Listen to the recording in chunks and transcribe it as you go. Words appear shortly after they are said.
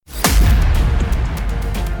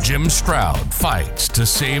Jim Stroud fights to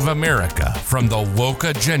save America from the woke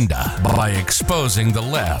agenda by exposing the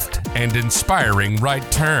left and inspiring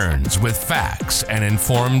right turns with facts and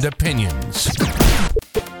informed opinions.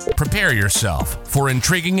 Prepare yourself for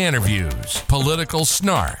intriguing interviews, political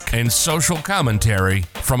snark, and social commentary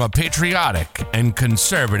from a patriotic and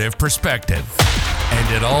conservative perspective.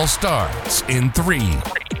 And it all starts in 3,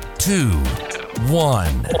 2,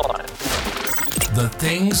 1. The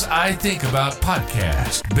Things I Think About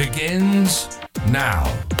podcast begins now.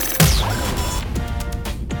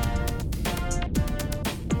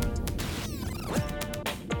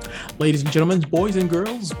 Ladies and gentlemen, boys and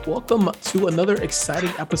girls, welcome to another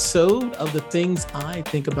exciting episode of the Things I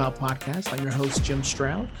Think About podcast. I'm your host, Jim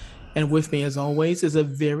Stroud, and with me, as always, is a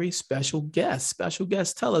very special guest. Special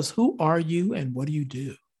guest, tell us, who are you and what do you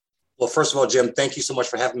do? Well, first of all, Jim, thank you so much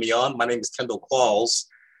for having me on. My name is Kendall Qualls.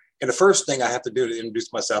 And the first thing I have to do to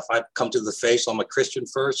introduce myself, I've come to the faith, so I'm a Christian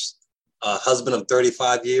first, a husband of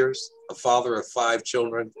 35 years, a father of 5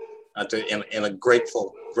 children, and a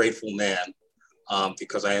grateful man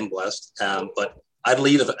because I am blessed. But I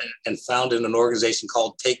lead and founded an organization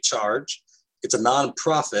called Take Charge. It's a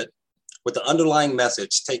nonprofit with the underlying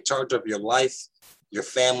message, take charge of your life, your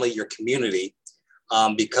family, your community,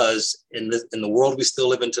 because in the world we still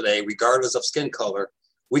live in today, regardless of skin color,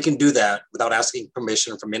 we can do that without asking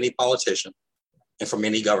permission from any politician and from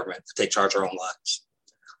any government to take charge of our own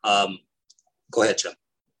lives. Go ahead, Jim.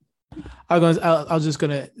 I was just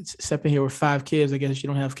going to step in here with 5 kids. I guess you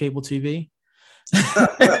don't have cable TV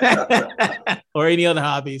or any other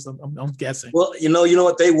hobbies, I'm guessing. Well, you know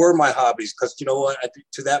what? They were my hobbies because, you know what,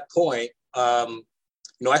 to that point, I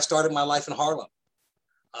started my life in Harlem.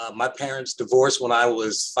 My parents divorced when I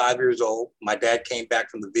was 5 years old. My dad came back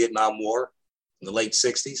from the Vietnam War in the late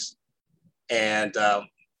 60s. And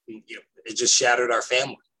it just shattered our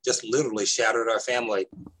family, just literally shattered our family.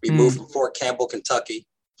 We moved from Fort Campbell, Kentucky,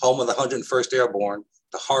 home of the 101st Airborne,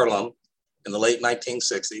 to Harlem in the late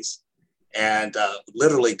 1960s. And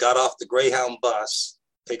literally got off the Greyhound bus,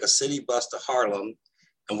 take a city bus to Harlem,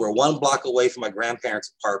 and we're 1 block away from my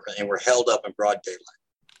grandparents' apartment, and we're held up in broad daylight.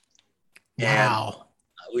 Wow.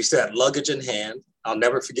 And we said, luggage in hand. I'll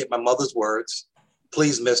never forget my mother's words.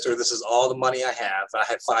 Please, mister, this is all the money I have. I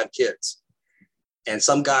had 5 kids. And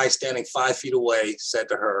some guy standing 5 feet away said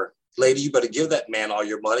to her, lady, you better give that man all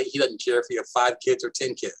your money. He doesn't care if you have 5 kids or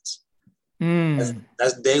 10 kids.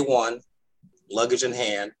 That's day one, luggage in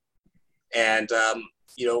hand. And,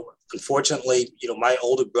 unfortunately, my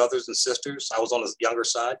older brothers and sisters, I was on the younger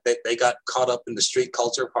side, they got caught up in the street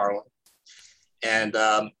culture of Harlem. And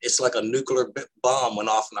it's like a nuclear bomb went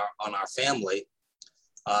off on our family.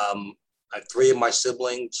 3 of my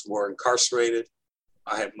siblings were incarcerated.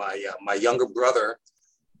 I had my younger brother,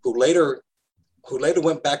 who later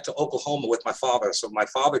went back to Oklahoma with my father. So my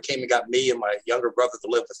father came and got me and my younger brother to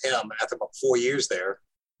live with him after about 4 years there,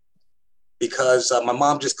 because my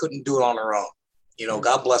mom just couldn't do it on her own.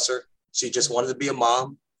 God bless her. She just wanted to be a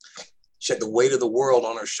mom. She had the weight of the world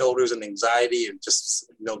on her shoulders and anxiety and just,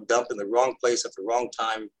 dumped in the wrong place at the wrong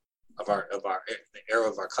time of the era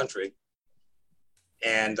of our country.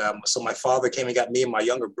 And so my father came and got me and my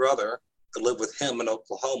younger brother to live with him in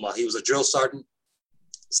Oklahoma. He was a drill sergeant,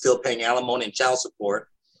 still paying alimony and child support.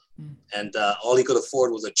 And all he could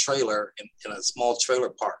afford was a trailer in a small trailer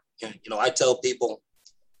park. And, I tell people,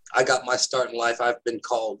 I got my start in life. I've been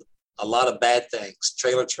called a lot of bad things,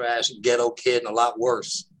 trailer trash, ghetto kid, and a lot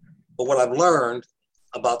worse. But what I've learned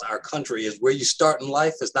about our country is where you start in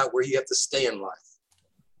life is not where you have to stay in life.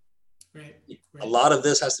 Right. A lot of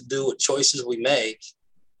this has to do with choices we make.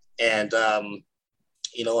 And,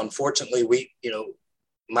 unfortunately,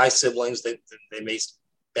 my siblings, they made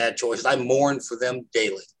bad choices. I mourn for them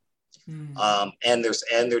daily, and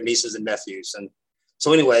their nieces and nephews. And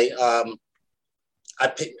so anyway,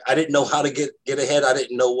 I didn't know how to get ahead. I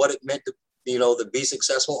didn't know what it meant to, to be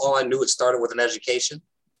successful. All I knew, it started with an education.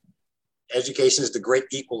 Education is the great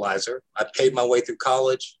equalizer. I paid my way through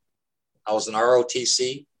college. I was an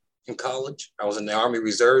ROTC in college. I was in the Army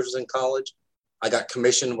Reserves in college. I got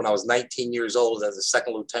commissioned when I was 19 years old as a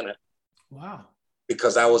 2nd lieutenant. Wow.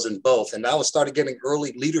 Because I was in both. And I started getting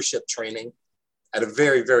early leadership training at a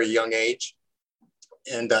very, very young age.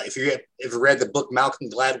 And if you read the book Malcolm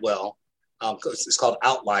Gladwell, it's called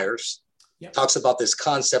Outliers. Yep. Talks about this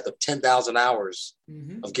concept of 10,000 hours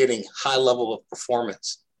of getting high level of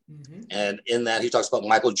performance. And in that, he talks about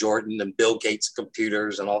Michael Jordan and Bill Gates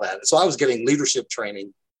computers and all that. And so I was getting leadership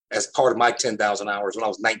training as part of my 10,000 hours when I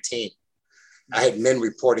was 19. I had men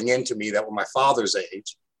reporting into me that were my father's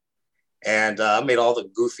age. And I made all the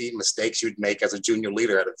goofy mistakes you'd make as a junior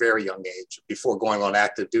leader at a very young age before going on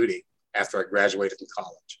active duty after I graduated from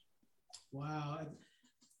college. Wow.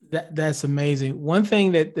 That's amazing. One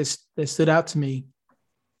thing that stood out to me,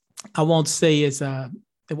 I won't say is to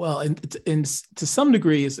some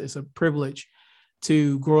degree it's a privilege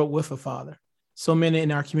to grow up with a father. So many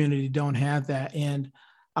in our community don't have that, and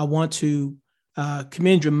I want to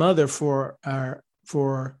commend your mother for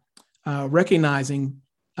recognizing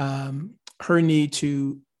her need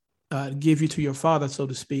to give you to your father, so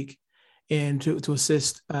to speak, and to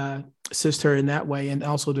assist her in that way, and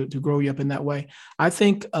also to grow you up in that way. I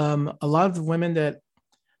think a lot of the women that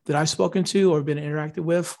I've spoken to or been interacted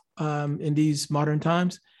with in these modern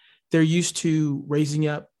times, they're used to raising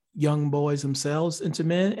up young boys themselves into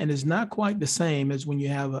men, and it's not quite the same as when you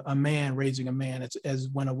have a man raising a man as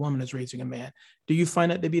when a woman is raising a man. Do you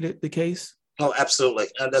find that to be the case? Oh, absolutely.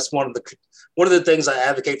 And that's one of the things I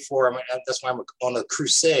advocate for. I mean, that's why I'm on a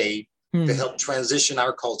crusade to help transition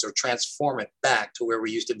our culture, transform it back to where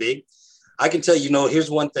we used to be. I can tell you,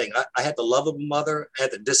 here's one thing. I had the love of a mother, I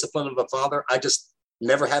had the discipline of a father. I just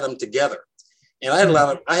never had them together. And I had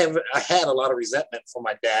a lot of resentment for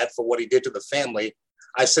my dad for what he did to the family.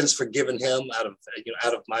 I've since forgiven him out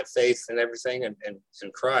of my faith and everything and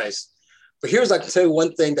in Christ. But I can tell you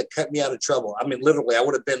one thing that kept me out of trouble. I mean, literally, I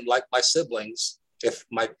would have been like my siblings if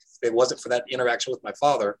it wasn't for that interaction with my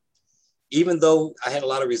father. Even though I had a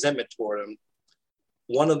lot of resentment toward him,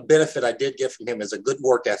 one of the benefit I did get from him is a good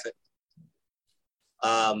work ethic.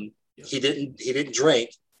 He didn't drink,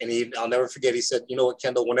 and I'll never forget. He said, "You know what,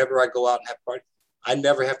 Kendall? Whenever I go out and have a party, I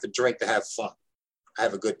never have to drink to have fun. I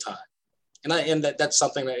have a good time." And that's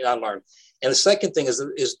something that I learned. And the second thing is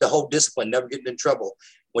the whole discipline, never getting in trouble.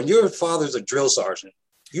 When your father's a drill sergeant,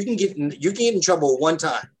 you can get in trouble one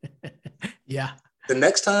time. Yeah. The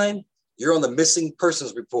next time you're on the missing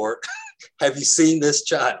persons report. Have you seen this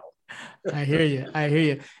child? I hear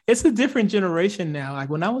you. It's a different generation now. Like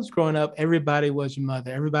when I was growing up, everybody was your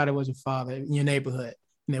mother. Everybody was your father in your neighborhood.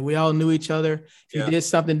 We all knew each other. If you did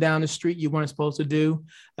something down the street you weren't supposed to do,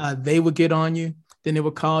 they would get on you. Then they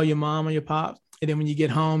would call your mom or your pop. And then when you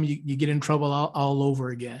get home, you get in trouble all over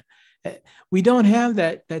again. We don't have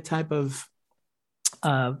that type of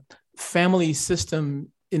family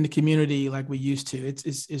system in the community like we used to.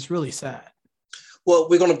 It's really sad. Well,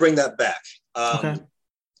 we're going to bring that back. Okay.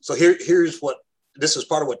 So this is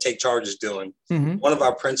part of what Take Charge is doing. Mm-hmm. One of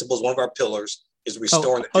our principles, one of our pillars is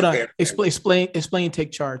restoring the two-parent family. Explain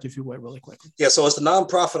Take Charge, if you would, really quickly. Yeah, so it's a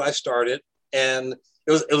nonprofit I started, and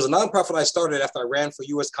it was a nonprofit I started after I ran for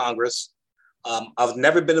U.S. Congress. I've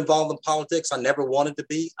never been involved in politics. I never wanted to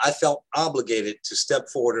be. I felt obligated to step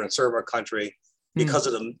forward and serve our country because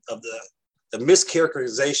of the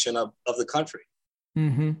mischaracterization of the country.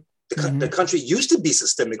 Mm-hmm. The country used to be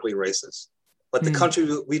systemically racist, but the country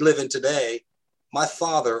we live in today, my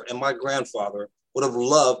father and my grandfather would have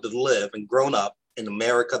loved to live and grown up in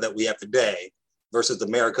America that we have today versus the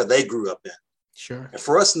America they grew up in. Sure. And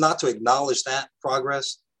for us not to acknowledge that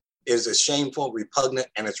progress is a shameful, repugnant,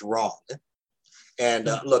 and it's wrong. And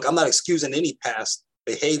look, I'm not excusing any past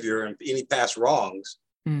behavior and any past wrongs,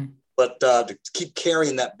 but to keep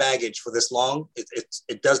carrying that baggage for this long,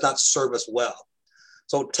 it does not serve us well.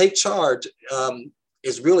 So Take Charge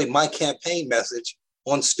is really my campaign message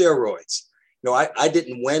on steroids. I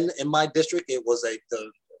didn't win in my district. It was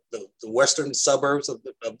the western suburbs of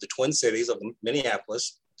the Twin Cities of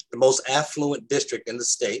Minneapolis, the most affluent district in the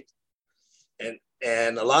state.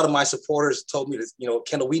 And a lot of my supporters told me that,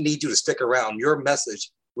 Kendall, we need you to stick around. Your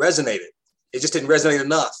message resonated. It just didn't resonate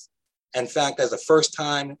enough. In fact, as a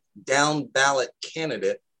first-time down ballot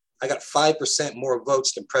candidate, I got 5% more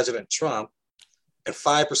votes than President Trump and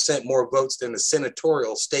 5% more votes than the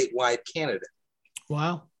senatorial statewide candidate.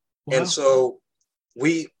 Wow. And so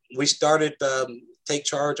we started Take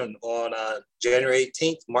Charge on January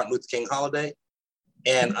 18th, Martin Luther King holiday.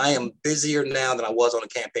 And I am busier now than I was on the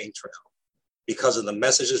campaign trail because of the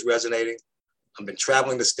messages resonating. I've been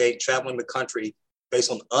traveling the state, traveling the country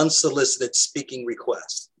based on unsolicited speaking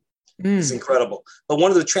requests. It's incredible. But one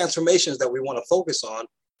of the transformations that we want to focus on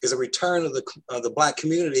is a return of the Black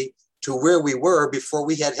community to where we were before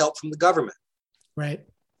we had help from the government. Right.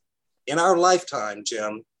 In our lifetime,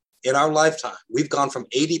 Jim, we've gone from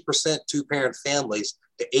 80% two-parent families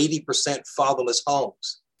to 80% fatherless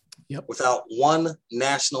homes. Yep. Without one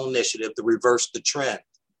national initiative to reverse the trend.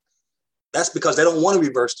 That's because they don't want to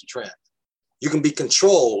reverse the trend. You can be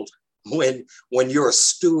controlled when you're a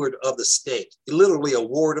steward of the state, literally a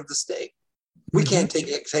ward of the state. We can't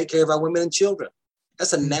take care of our women and children.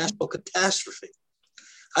 That's a national catastrophe.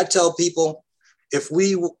 I tell people, if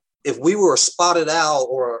we were a spotted owl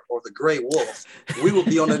or the gray wolf, we would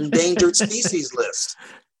be on an endangered species list.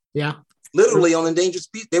 Yeah. Literally on endangered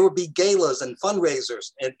species. There would be galas and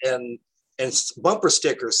fundraisers and and bumper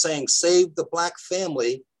stickers saying "Save the Black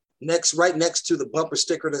Family" right next to the bumper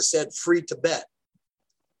sticker that said "Free Tibet."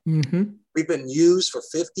 Mm-hmm. We've been used for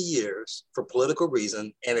 50 years for political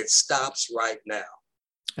reason, and it stops right now.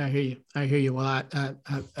 I hear you. I hear you. Well,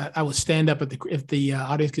 I would stand up if the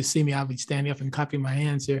audience could see me, I'll be standing up and clapping my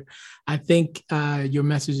hands here. I think your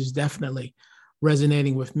message is definitely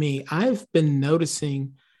resonating with me. I've been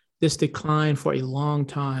noticing this decline for a long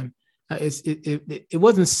time. It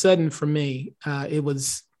wasn't sudden for me. It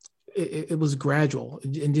was gradual.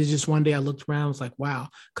 And just one day I looked around, I was like, wow,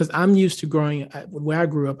 because I'm used to growing where I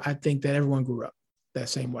grew up. I think that everyone grew up that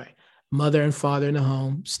same way. Mother and father in the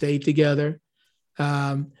home, stayed together.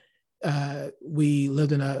 We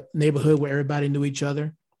lived in a neighborhood where everybody knew each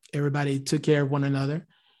other. Everybody took care of one another.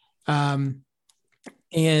 And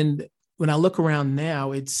when I look around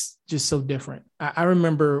now, it's just so different. I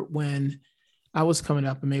remember when I was coming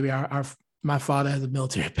up, and maybe my father has a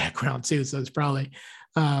military background too, so it's probably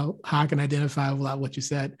how I can identify a lot what you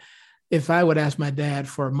said. If I would ask my dad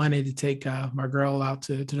for money to take my girl out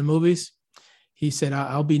to the movies, he said,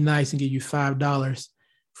 I'll be nice and give you $5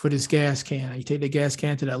 for this gas can. You take the gas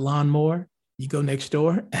can to that lawnmower, you go next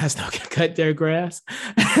door, ask them to cut their grass,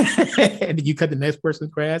 and you cut the next person's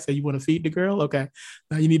grass, and you want to feed the girl? Okay,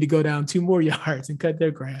 now you need to go down 2 more yards and cut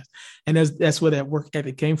their grass. And that's where that work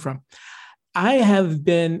ethic came from. I have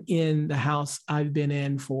been in the house I've been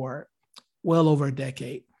in for well over a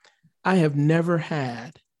decade. I have never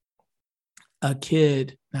had a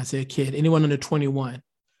kid, not say a kid, anyone under 21,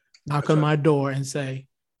 knock on my door and say,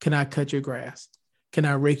 can I cut your grass? Can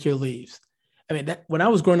I rake your leaves? I mean, when I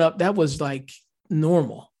was growing up, that was like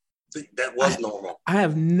normal. That was normal. I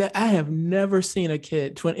have never seen a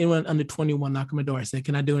kid, anyone under 21, knock on my door and say,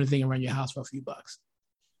 can I do anything around your house for a few bucks?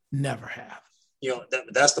 Never have. You know,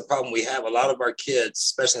 that's the problem we have. A lot of our kids,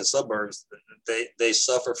 especially in suburbs, they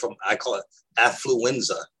suffer from, I call it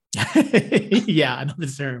affluenza. Yeah, I know the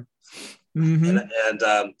term. Mm-hmm.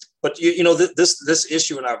 But this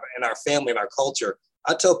issue in our family and our culture,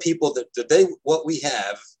 I tell people that what we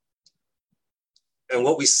have and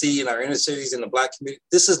what we see in our inner cities in the Black community,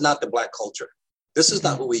 this is not the Black culture. This is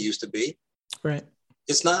not who we used to be. Right.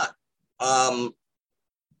 It's not.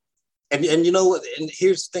 And you know what? And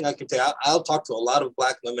here's the thing I can tell you. I'll talk to a lot of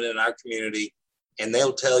Black women in our community, and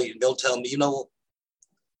they'll tell me,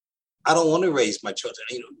 I don't want to raise my children.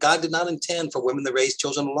 God did not intend for women to raise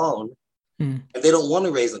children alone, and they don't want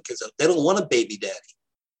to raise them kids. They don't want a baby daddy.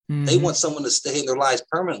 Mm-hmm. They want someone to stay in their lives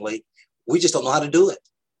permanently. We just don't know how to do it.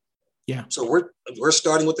 Yeah. So we're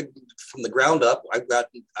starting from the ground up. I've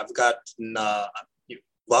got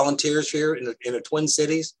volunteers here in the Twin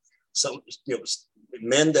Cities. Some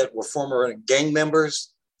men that were former gang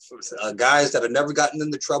members, guys that have never gotten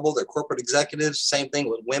into trouble. They're corporate executives. Same thing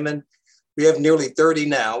with women. We have nearly 30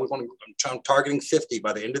 now. I'm targeting 50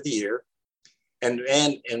 by the end of the year, and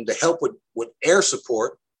to help with air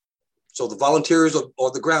support. So the volunteers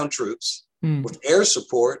or the ground troops with air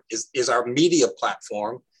support is our media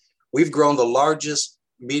platform. We've grown the largest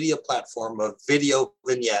media platform of video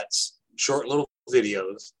vignettes, short little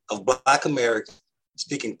videos of Black Americans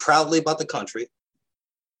speaking proudly about the country,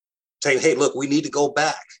 saying, hey, look, we need to go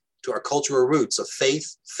back to our cultural roots of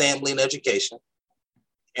faith, family, and education,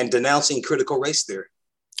 and denouncing critical race theory.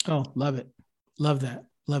 Oh, love it. Love that.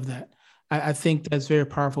 Love that. I think that's very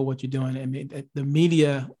powerful what you're doing. I mean, the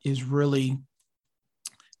media is really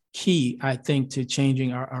key, I think, to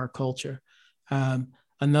changing our culture.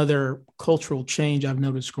 Another cultural change I've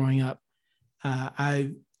noticed growing up,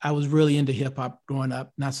 I was really into hip hop growing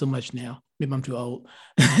up, not so much now. Maybe I'm too old,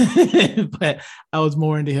 but I was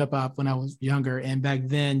more into hip hop when I was younger. And back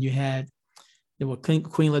then there were Queen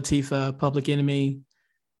Latifah, Public Enemy,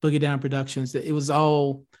 Boogie Down Productions. It was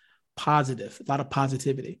all positive, a lot of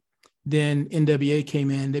positivity. Then NWA came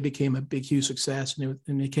in, they became a big, huge success, and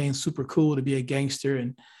it became super cool to be a gangster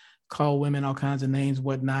and call women all kinds of names,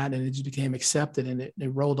 whatnot, and it just became accepted, and it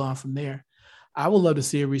rolled on from there. I would love to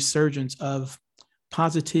see a resurgence of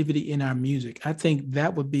positivity in our music. I think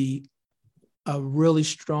that would be a really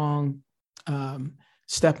strong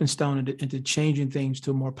stepping stone into changing things to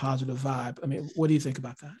a more positive vibe. I mean, what do you think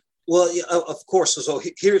about that? Well, yeah, of course. So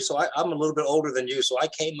I'm a little bit older than you. So I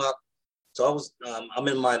came up. So I'm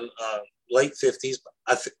in my late 50s.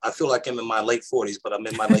 I feel like I'm in my late 40s, but I'm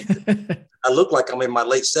in my late. I look like I'm in my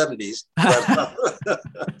late 70s.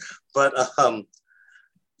 But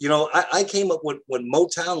I came up when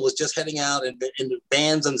Motown was just heading out in the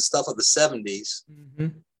bands and stuff of the 70s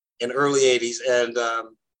and early 80s. And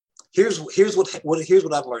here's what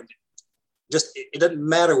I've learned. It doesn't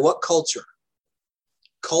matter what culture.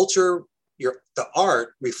 The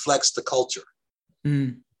art reflects the culture.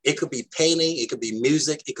 It could be painting, it could be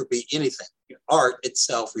music, it could be anything. Art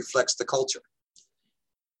itself reflects the culture.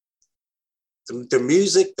 The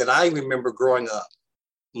music that I remember growing up,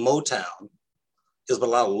 Motown, is a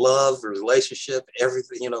lot of love, relationship,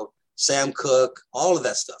 everything, you know, Sam Cooke, all of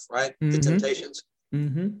that stuff, right? The Temptations.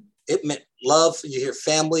 It meant love. You hear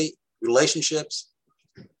family, relationships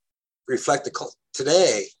reflect the culture.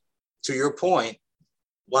 Today, to your point,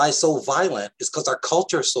 why it's so violent is because our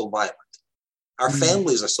culture is so violent. Our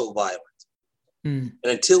families are so violent. And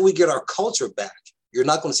until we get our culture back, you're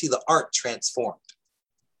not going to see the art transformed.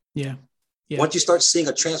 Yeah. Once you start seeing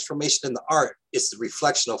a transformation in the art, it's the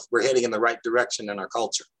reflection of we're heading in the right direction in our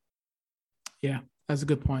culture. Yeah, that's a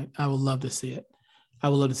good point. I would love to see it. I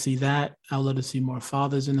would love to see that. I would love to see more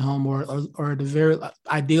fathers in the home, or the very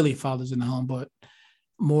ideally fathers in the home, but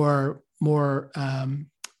more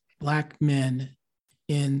Black men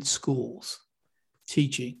in schools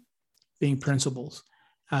teaching, being principals.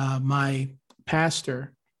 My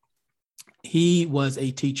pastor, he was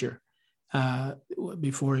a teacher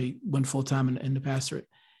before he went full time in the pastorate,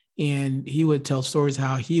 and he would tell stories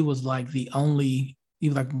how he was like he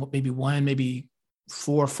was like maybe one, maybe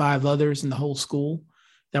 4 or 5 others in the whole school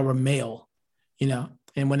that were male, you know.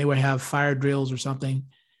 And when they would have fire drills or something,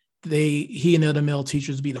 he and the other male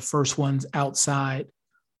teachers would be the first ones outside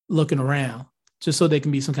looking around, just so there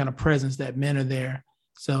can be some kind of presence that men are there.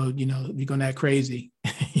 So, you know, if you're going to act crazy,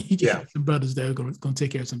 you have some brothers that are going to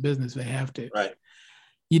take care of some business if they have to. Right.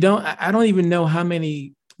 I don't even know how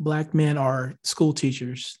many Black men are school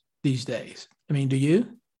teachers these days. I mean, do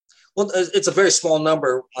you? Well, it's a very small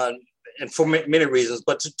number, and for many reasons.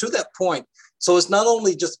 But to that point, so it's not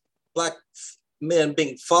only just Black men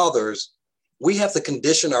being fathers. We have to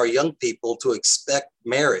condition our young people to expect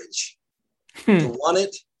marriage, to want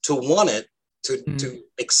it, to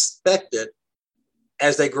expect it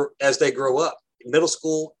as they grow up. Middle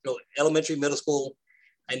school, you know, elementary, middle school,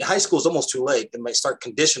 and high school is almost too late. They might start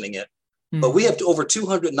conditioning it. But we have over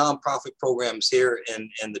 200 nonprofit programs here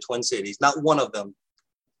in the Twin Cities. Not one of them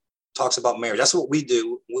talks about marriage. That's what we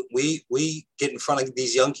do. We get in front of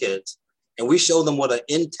these young kids and we show them what an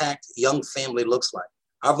intact young family looks like.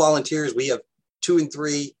 Our volunteers, we have 2 and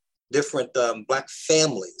 3 different Black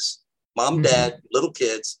families, mom, dad, little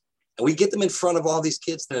kids, and we get them in front of all these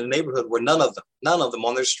kids in a neighborhood where none of them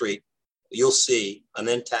on their street, you'll see an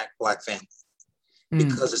intact Black family.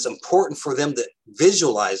 Because it's important for them to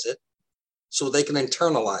visualize it so they can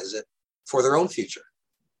internalize it for their own future.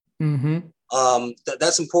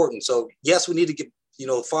 That's important. So yes, we need to get, you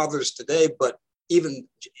know, fathers today, but even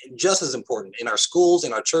just as important in our schools,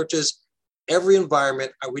 in our churches, every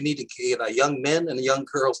environment, we need to get our young men and young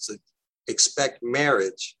girls to expect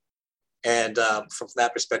marriage. And from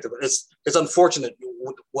that perspective, it's unfortunate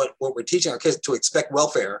what we're teaching our kids to expect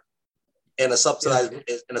welfare in a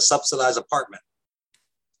subsidized apartment.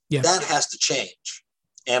 Yes. That has to change.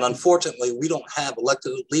 And unfortunately, we don't have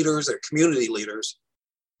elected leaders or community leaders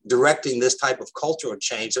directing this type of cultural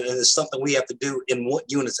change. And it's something we have to do in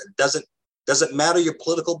unison. Doesn't matter your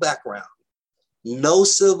political background. No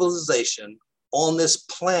civilization on this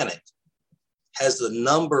planet has the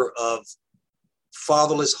number of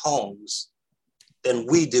fatherless homes than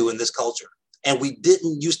we do in this culture. And we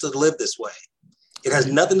didn't used to live this way. It has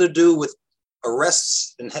nothing to do with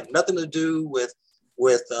arrests and have nothing to do with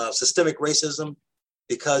systemic racism,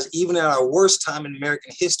 because even at our worst time in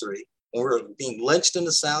American history, when we were being lynched in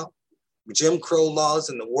the South, Jim Crow laws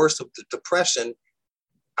and the worst of the Depression,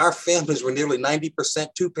 our families were nearly 90%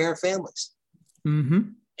 2-parent families.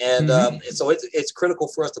 And so it's critical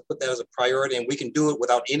for us to put that as a priority, and we can do it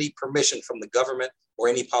without any permission from the government or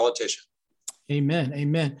any politician.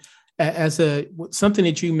 Amen. As something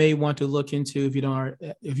that you may want to look into if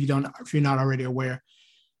you're not already aware,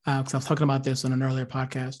 because I was talking about this on an earlier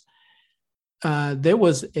podcast. There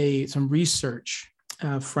was some research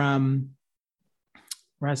from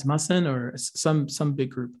Rasmussen or some big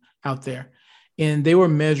group out there, and they were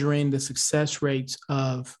measuring the success rates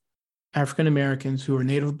of African Americans who are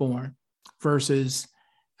native born versus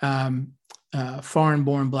foreign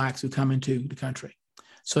born Blacks who come into the country.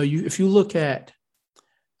 So if you look at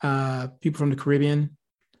people from the Caribbean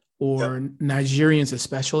or Nigerians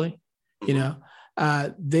especially, you know,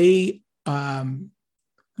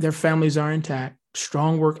 their families are intact,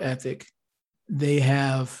 strong work ethic. They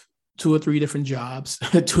have 2 or 3 different jobs,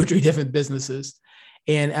 2 or 3 different businesses.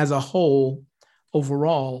 And as a whole,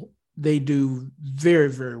 overall, they do very,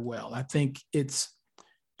 very well. I think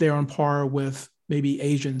they're on par with maybe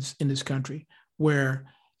Asians in this country, where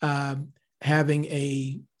having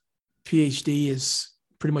a PhD is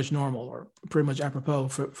pretty much normal or pretty much apropos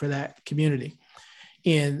for that community.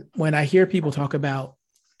 And when I hear people talk about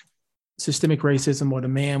systemic racism or the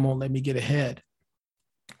man won't let me get ahead.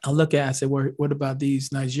 I look at, I say, what about these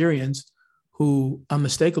Nigerians who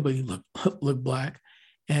unmistakably look Black,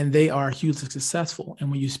 and they are hugely successful?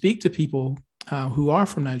 And when you speak to people who are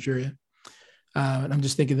from Nigeria, and I'm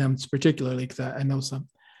just thinking of them particularly because I know some,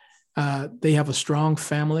 they have a strong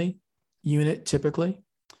family unit typically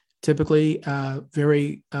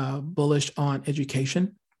very bullish on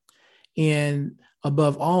education. And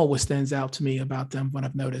above all, what stands out to me about them, what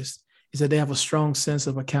I've noticed, is that they have a strong sense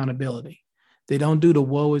of accountability. They don't do the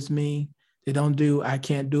woe is me. They don't do, I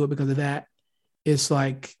can't do it because of that. It's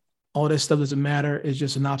like all that stuff doesn't matter. It's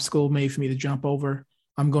just an obstacle made for me to jump over.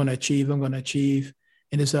 I'm going to achieve,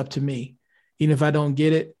 and it's up to me. Even if I don't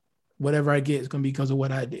get it, whatever I get is going to be because of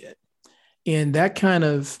what I did. And that kind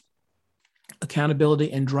of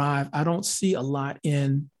accountability and drive, I don't see a lot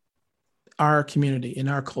in our community, in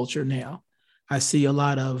our culture now. I see a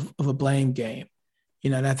lot of a blame game.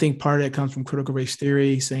 And I think part of it comes from critical race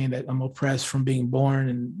theory, saying that I'm oppressed from being born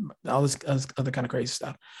and all this other kind of crazy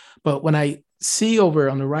stuff. But when I see over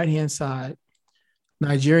on the right-hand side,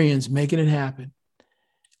 Nigerians making it happen,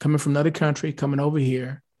 coming from another country, coming over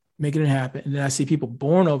here, making it happen, and then I see people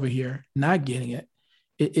born over here not getting it,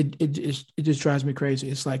 it just drives me crazy.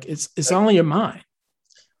 It's like it's all in your mind.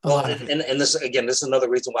 Well, and this is another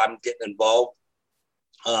reason why I'm getting involved.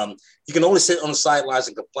 You can only sit on the sidelines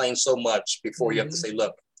and complain so much before you have to say,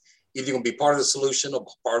 look, either you're going to be part of the solution or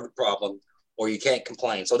part of the problem, or you can't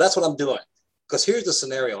complain. So that's what I'm doing. Because here's the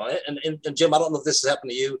scenario. And Jim, I don't know if this has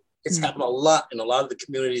happened to you. It's happened a lot in a lot of the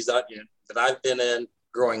communities that I've been in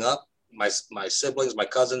growing up, my siblings, my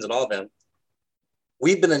cousins, and all of them.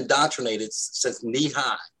 We've been indoctrinated since knee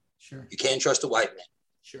high. Sure. You can't trust a white man.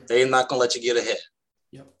 Sure. They're not going to let you get ahead.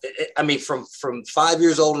 Yep. I mean, from 5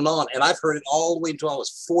 years old and on, and I've heard it all the way until I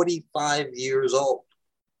was 45 years old,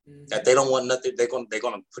 that they don't want nothing. They're going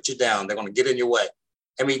to put you down. They're going to get in your way.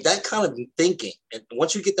 I mean, that kind of thinking, and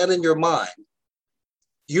once you get that in your mind,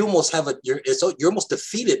 you almost you're almost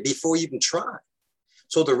defeated before you even try.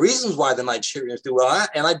 So the reasons why the Nigerians do well,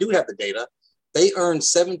 and I do have the data, they earn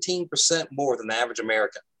 17% more than the average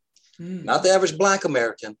American, not the average Black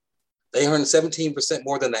American. They earn 17%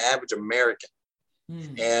 more than the average American.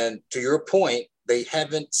 And to your point, they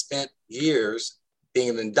haven't spent years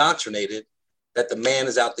being indoctrinated that the man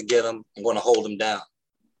is out to get them and going to hold them down.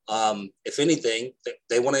 If anything,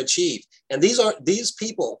 they want to achieve. And these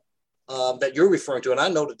people that you're referring to, and I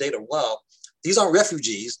know the data well, these aren't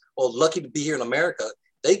refugees or lucky to be here in America.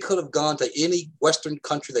 They could have gone to any Western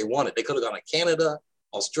country they wanted. They could have gone to Canada,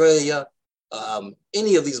 Australia,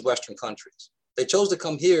 any of these Western countries. They chose to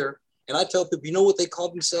come here. And I tell people, you know what they call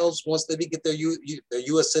themselves once they get their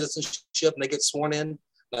U.S. citizenship and they get sworn in?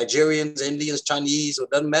 Nigerians, Indians, Chinese, it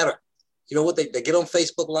doesn't matter. You know what? They get on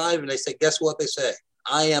Facebook Live and they say, guess what they say?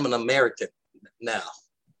 I am an American now.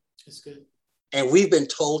 That's good. And we've been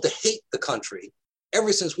told to hate the country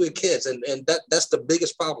ever since we were kids. And that's the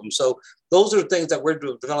biggest problem. So those are the things that we're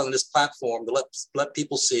developing this platform to let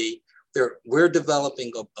people see. We're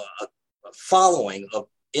developing a following of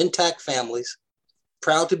intact families,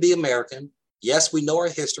 proud to be American. Yes, we know our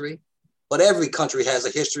history, but every country has a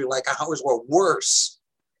history like ours or worse,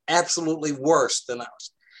 absolutely worse than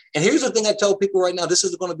ours. And here's the thing I tell people right now, this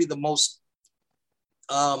is going to be the most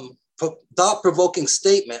thought-provoking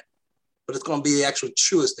statement, but it's going to be the actual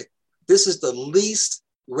truest thing. This is the least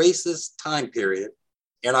racist time period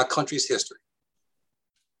in our country's history.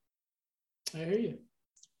 I hear you.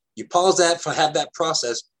 You pause that have that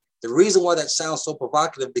process. The reason why that sounds so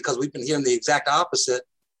provocative, because we've been hearing the exact opposite,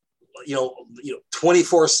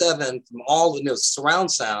 24/7 from all the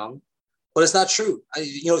surround sound, but it's not true.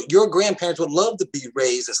 Your grandparents would love to be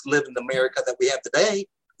raised and live in America that we have today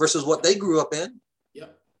versus what they grew up in.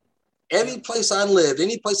 Yep. Any place I lived,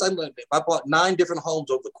 if I bought 9 different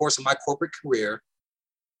homes over the course of my corporate career,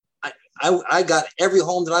 I got every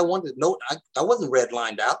home that I wanted. No, I wasn't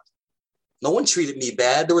redlined out. No one treated me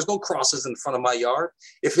bad. There was no crosses in front of my yard.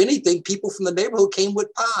 If anything, people from the neighborhood came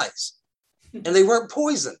with pies and they weren't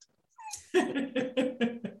poisoned.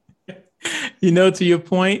 To your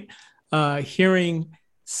point, hearing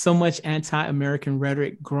so much anti-American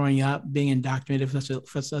rhetoric growing up, being indoctrinated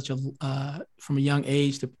from a young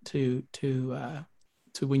age to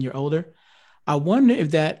when you're older, I wonder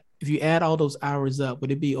if you add all those hours up, would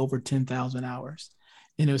it be over 10,000 hours?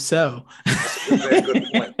 And if so, that's a very good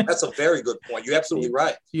point. That's a very good point. You're absolutely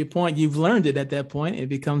right. To your point, you've learned it at that point. It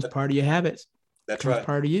becomes part of your habits. That's right.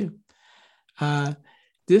 Part of you.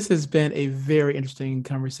 This has been a very interesting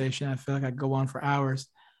conversation. I feel like I could go on for hours.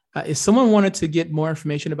 If someone wanted to get more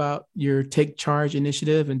information about your Take Charge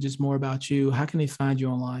initiative and just more about you, how can they find you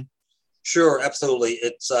online? Sure, absolutely.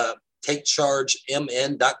 It's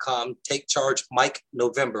takechargemn.com,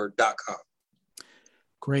 takechargemikenovember.com.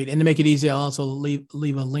 Great. And to make it easy, I'll also leave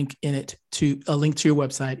a link to your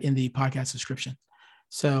website in the podcast description.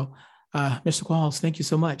 So, Mr. Qualls, thank you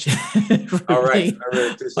so much. All right. I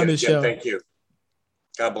really appreciate on the show. Thank you.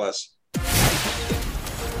 God bless.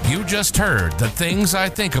 You just heard the Things I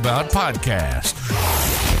Think About podcast.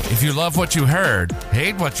 If you love what you heard,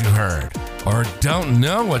 hate what you heard, or don't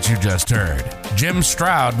know what you just heard, Jim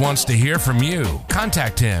Stroud wants to hear from you.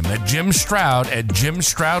 Contact him at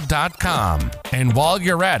jimstroud@jimstroud.com. And while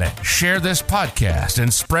you're at it, share this podcast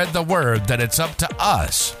and spread the word that it's up to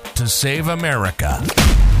us to save America.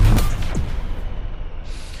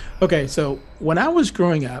 Okay, so when I was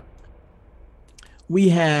growing up, we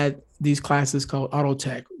had these classes called auto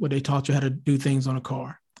tech, where they taught you how to do things on a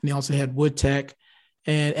car. And they also had wood tech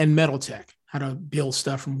and metal tech, how to build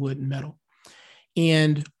stuff from wood and metal.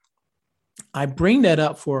 And I bring that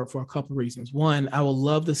up for a couple of reasons. One, I would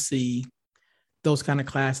love to see those kind of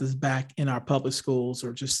classes back in our public schools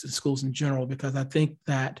or just schools in general, because I think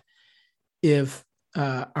that if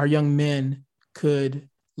our young men could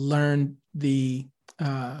learn the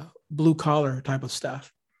blue collar type of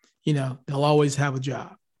stuff, they'll always have a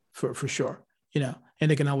job for sure, and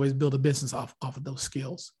they can always build a business off of those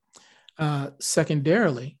skills.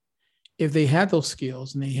 Secondarily, if they had those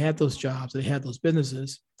skills and they had those jobs, they had those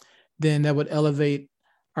businesses, then that would elevate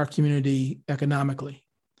our community economically,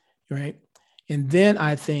 right? And then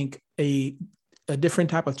I think a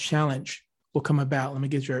different type of challenge will come about. Let me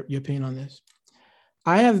get your opinion on this.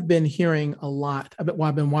 I have been hearing a lot,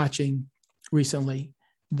 I've been watching recently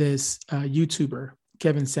this YouTuber,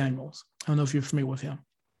 Kevin Samuels. I don't know if you're familiar with him,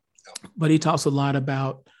 but he talks a lot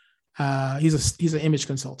about, he's an image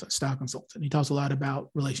consultant, style consultant. He talks a lot about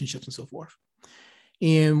relationships and so forth.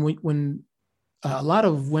 And when a lot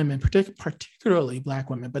of women, particularly Black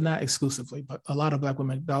women, but not exclusively, but a lot of Black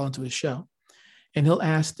women dial into his show, and he'll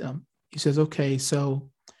ask them, he says, okay, so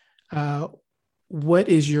what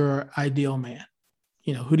is your ideal man?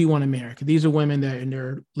 Who do you want to marry? Because these are women that are in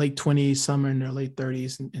their late 20s, some are in their late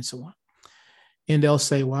 30s, and so on. And they'll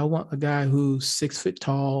say, well, I want a guy who's 6 foot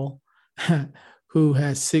tall, who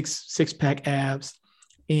has six-pack abs,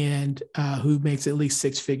 and who makes at least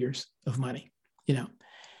six figures of money,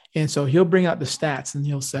 And so he'll bring out the stats and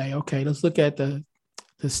he'll say, okay, let's look at the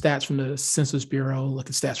stats from the Census Bureau, look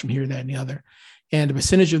at stats from here, that, and the other. And the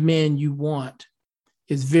percentage of men you want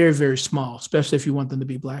is very, very small, especially if you want them to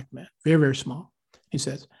be Black men, very, very small. He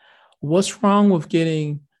says, what's wrong with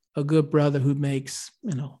getting a good brother who makes,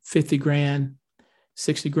 50 grand,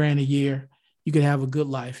 60 grand a year? You could have a good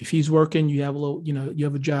life. If he's working, you have a little, you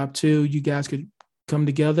have a job too. You guys could come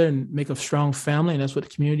together and make a strong family. And that's what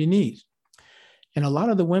the community needs. And a lot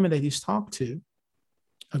of the women that he's talked to,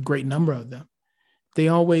 a great number of them, they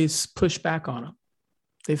always push back on him.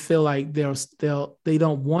 They feel like they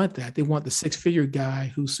don't want that. They want the six-figure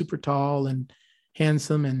guy who's super tall and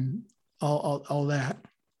handsome and all that.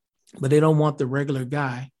 But they don't want the regular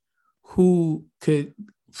guy who could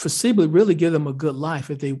foreseeably really give them a good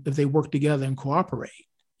life if they work together and cooperate,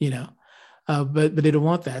 but they don't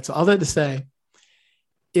want that. So all that to say,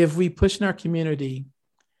 if we push in our community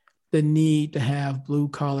the need to have blue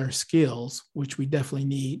collar skills, which we definitely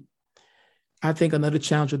need, I think another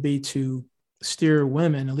challenge would be to steer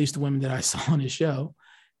women, at least the women that I saw on the show,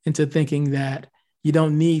 into thinking that you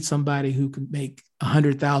don't need somebody who can make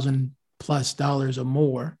 $100,000+ or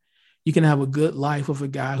more. You can have a good life with a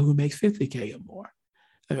guy who makes $50K or more.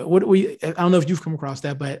 I don't know if you've come across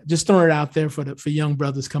that, but just throwing it out there for young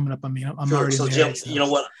brothers coming up. I mean, I'm sure. already so married, Jim, you know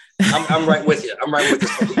what? I'm right with you.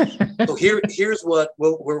 So here's what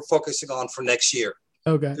we're focusing on for next year.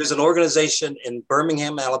 Okay. There's an organization in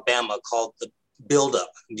Birmingham, Alabama called the Build Up.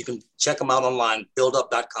 You can check them out online,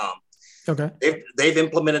 buildup.com. Okay. They've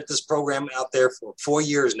implemented this program out there for 4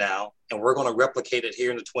 years now, and we're going to replicate it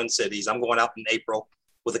here in the Twin Cities. I'm going out in April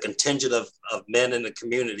with a contingent of men in the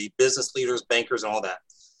community, business leaders, bankers, and all that.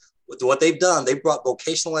 What they've done, they brought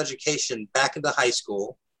vocational education back into high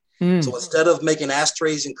school. So instead of making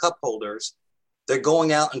ashtrays and cup holders, they're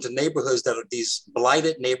going out into neighborhoods that are these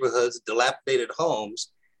blighted neighborhoods, dilapidated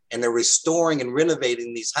homes, and they're restoring and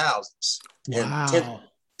renovating these houses. Wow. In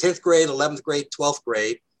 10th grade, 11th grade, 12th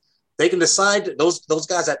grade, they can decide, those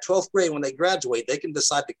guys at 12th grade, when they graduate, they can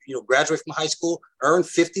decide to graduate from high school, earn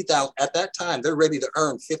 $50,000. At that time, they're ready to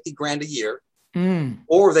earn 50 grand a year.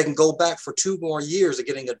 Or they can go back for 2 more years of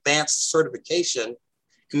getting advanced certification,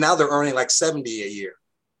 and now they're earning like 70 a year.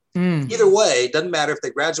 Either way, it doesn't matter if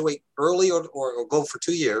they graduate early or go for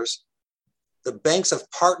 2 years. The banks have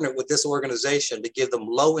partnered with this organization to give them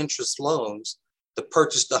low interest loans to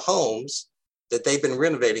purchase the homes that they've been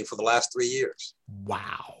renovating for the last 3 years.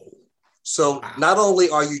 Wow. So not only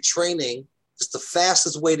are you training, it's the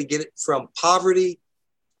fastest way to get it from poverty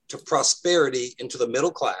to prosperity into the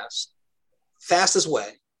middle class, fastest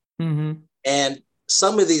way. Mm-hmm. And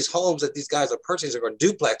some of these homes that these guys are purchasing are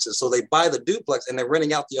duplexes. So they buy the duplex and they're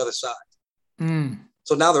renting out the other side. Mm.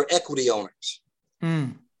 So now they're equity owners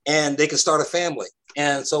and they can start a family.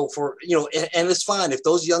 And so and it's fine if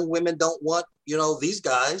those young women don't want, these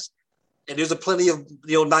guys, and there's a plenty of,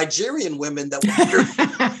 Nigerian women that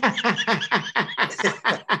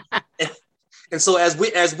and so as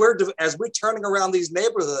we're turning around these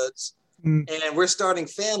neighborhoods and we're starting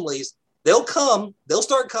families, they'll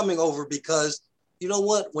start coming over because you know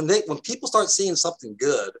what, when people start seeing something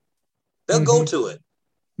good, they'll go to it.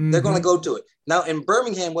 They're going to go to it. Now in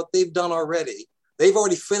Birmingham, what they've done already, they've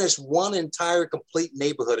already finished one entire complete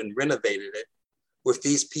neighborhood and renovated it with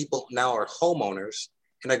these people now are homeowners,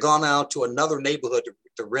 and they're gone out to another neighborhood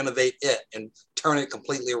to renovate it and turn it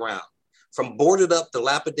completely around from boarded up,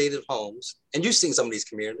 dilapidated homes. And you've seen some of these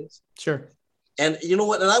communities. Sure. And you know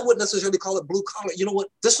what? And I wouldn't necessarily call it blue collar. You know what?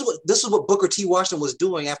 This is what Booker T. Washington was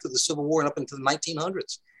doing after the Civil War and up into the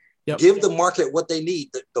 1900s. Yep. Give the market what they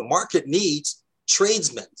need. The market needs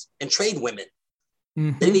tradesmen and trade women.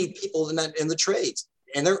 Mm-hmm. They need people in the trades,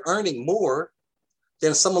 and they're earning more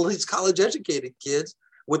than some of these college educated kids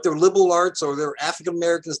with their liberal arts or their African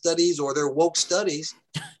American studies or their woke studies.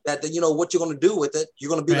 That what you're going to do with it, you're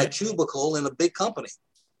going to be like a cubicle in a big company.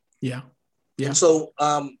 Yeah, yeah. And so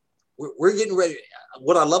we're getting ready.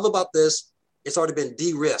 What I love about this, it's already been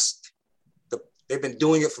de-risked. They've been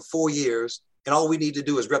doing it for 4 years, and all we need to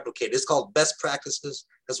do is replicate. It's called best practices.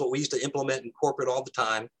 That's what we used to implement in corporate all the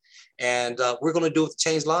time. And we're going to do it to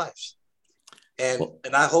change lives. And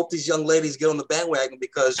I hope these young ladies get on the bandwagon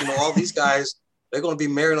because, all these guys, they're going to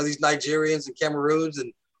be marrying all these Nigerians and Cameroons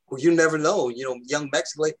and who you never know, young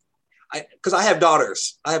Mexicans. Because I have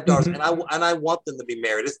daughters. Mm-hmm. and I want them to be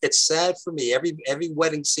married. It's sad for me. Every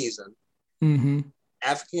wedding season,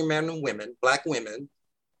 African American women, Black women,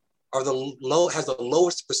 has the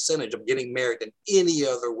lowest percentage of getting married than any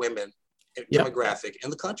other women demographic in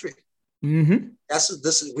the country.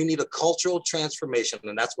 Mm-hmm. We need a cultural transformation,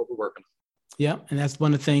 and that's what we're working on. Yeah, and that's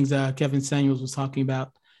one of the things Kevin Samuels was talking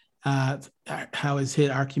about, how it's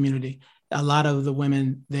hit our community. A lot of the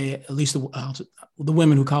women, at least the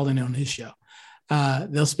women who call in on his show,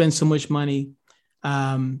 they'll spend so much money,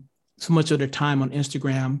 so much of their time on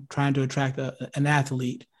Instagram trying to attract an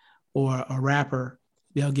athlete or a rapper.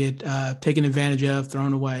 They'll get taken advantage of,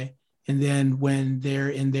 thrown away. And then when they're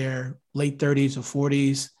in their late 30s or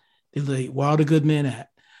 40s, they're like, where are all the good men at?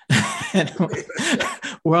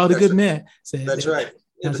 Where are all the good men? That's right.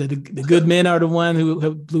 I said, the good men are the one who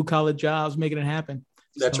have blue collar jobs making it happen.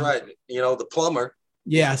 That's right. The plumber.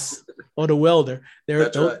 Yes. Or the welder.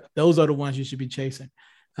 Right. Those are the ones you should be chasing.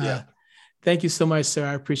 Yeah. Thank you so much, sir.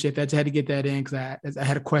 I appreciate that. I just had to get that in because I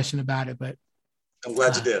had a question about it, but I'm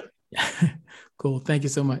glad you did. Cool. Thank you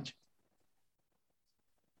so much.